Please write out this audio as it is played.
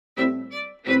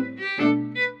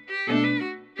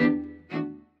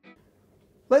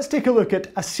Let's take a look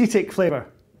at acetic flavour,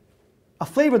 a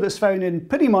flavour that's found in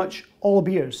pretty much all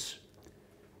beers.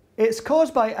 It's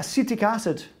caused by acetic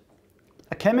acid,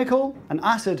 a chemical, an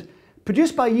acid,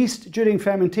 produced by yeast during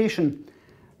fermentation,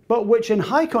 but which in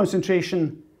high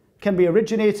concentration can be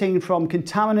originating from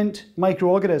contaminant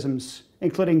microorganisms,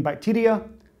 including bacteria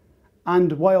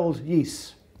and wild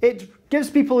yeast. It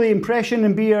gives people the impression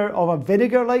in beer of a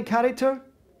vinegar-like character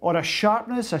or a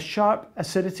sharpness, a sharp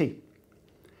acidity.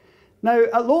 Now,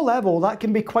 at low level, that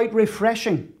can be quite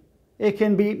refreshing. It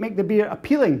can make the beer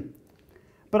appealing.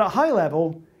 But at high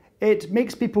level, it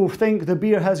makes people think the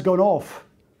beer has gone off,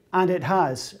 and it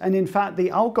has. And in fact, the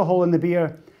alcohol in the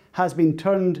beer has been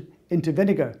turned into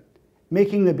vinegar,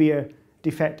 making the beer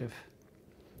defective.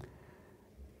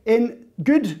 In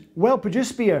good,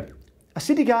 well-produced beer,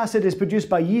 acetic acid is produced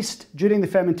by yeast during the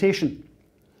fermentation.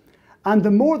 And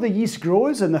the more the yeast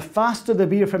grows and the faster the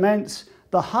beer ferments,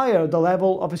 the higher the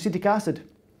level of acetic acid.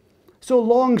 So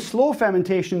long, slow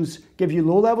fermentations give you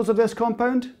low levels of this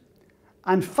compound,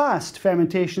 and fast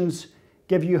fermentations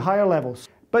give you higher levels.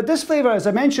 But this flavour, as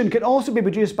I mentioned, can also be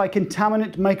produced by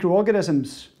contaminant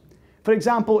microorganisms. For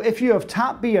example, if you have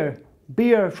tap beer,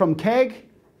 beer from keg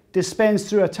dispensed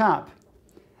through a tap,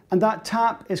 and that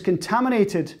tap is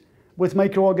contaminated with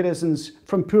microorganisms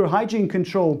from poor hygiene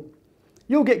control,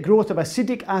 you'll get growth of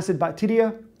acetic acid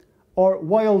bacteria or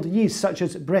wild yeast such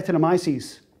as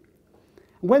Brettanomyces.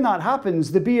 When that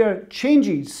happens, the beer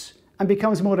changes and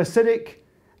becomes more acidic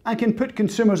and can put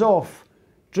consumers off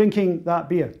drinking that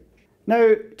beer.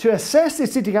 Now, to assess the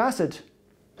acetic acid,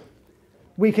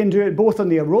 we can do it both on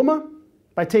the aroma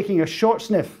by taking a short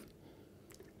sniff.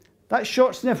 That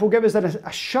short sniff will give us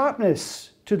a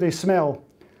sharpness to the smell,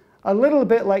 a little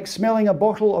bit like smelling a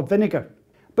bottle of vinegar.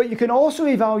 But you can also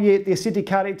evaluate the acidic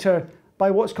character by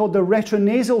what's called the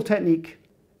retronasal technique.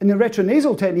 In the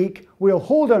retronasal technique, we'll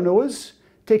hold our nose,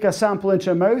 take a sample into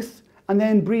our mouth, and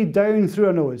then breathe down through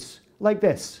our nose, like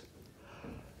this.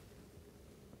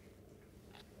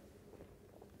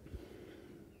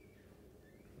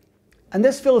 And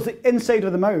this fills the inside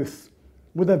of the mouth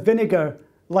with a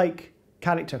vinegar-like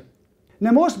character.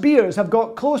 Now, most beers have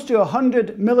got close to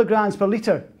 100 milligrams per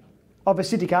litre of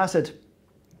acetic acid.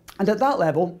 And at that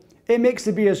level, it makes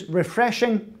the beers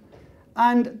refreshing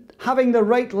and having the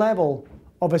right level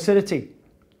of acidity.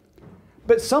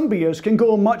 But some beers can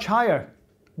go much higher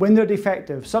when they're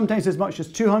defective, sometimes as much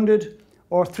as 200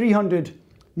 or 300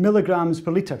 milligrams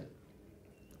per litre.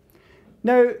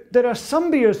 Now, there are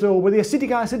some beers though where the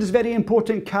acetic acid is a very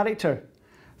important character.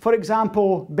 For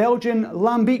example, Belgian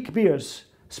lambic beers,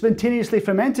 spontaneously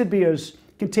fermented beers,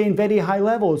 contain very high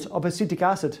levels of acetic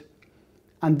acid.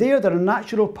 And they're a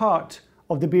natural part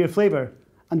of the beer flavour,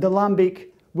 and the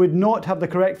lambic would not have the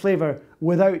correct flavour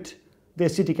without the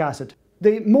acetic acid.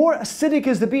 The more acidic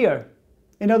is the beer,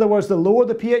 in other words, the lower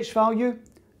the pH value,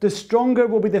 the stronger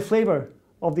will be the flavour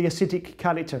of the acidic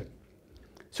character.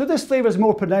 So this flavour is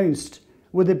more pronounced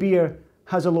where the beer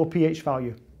has a low pH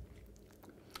value.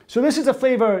 So this is a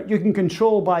flavour you can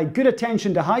control by good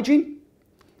attention to hygiene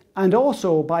and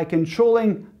also by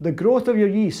controlling the growth of your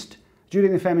yeast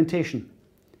during the fermentation.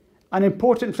 An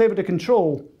important flavour to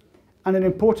control and an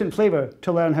important flavour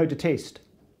to learn how to taste.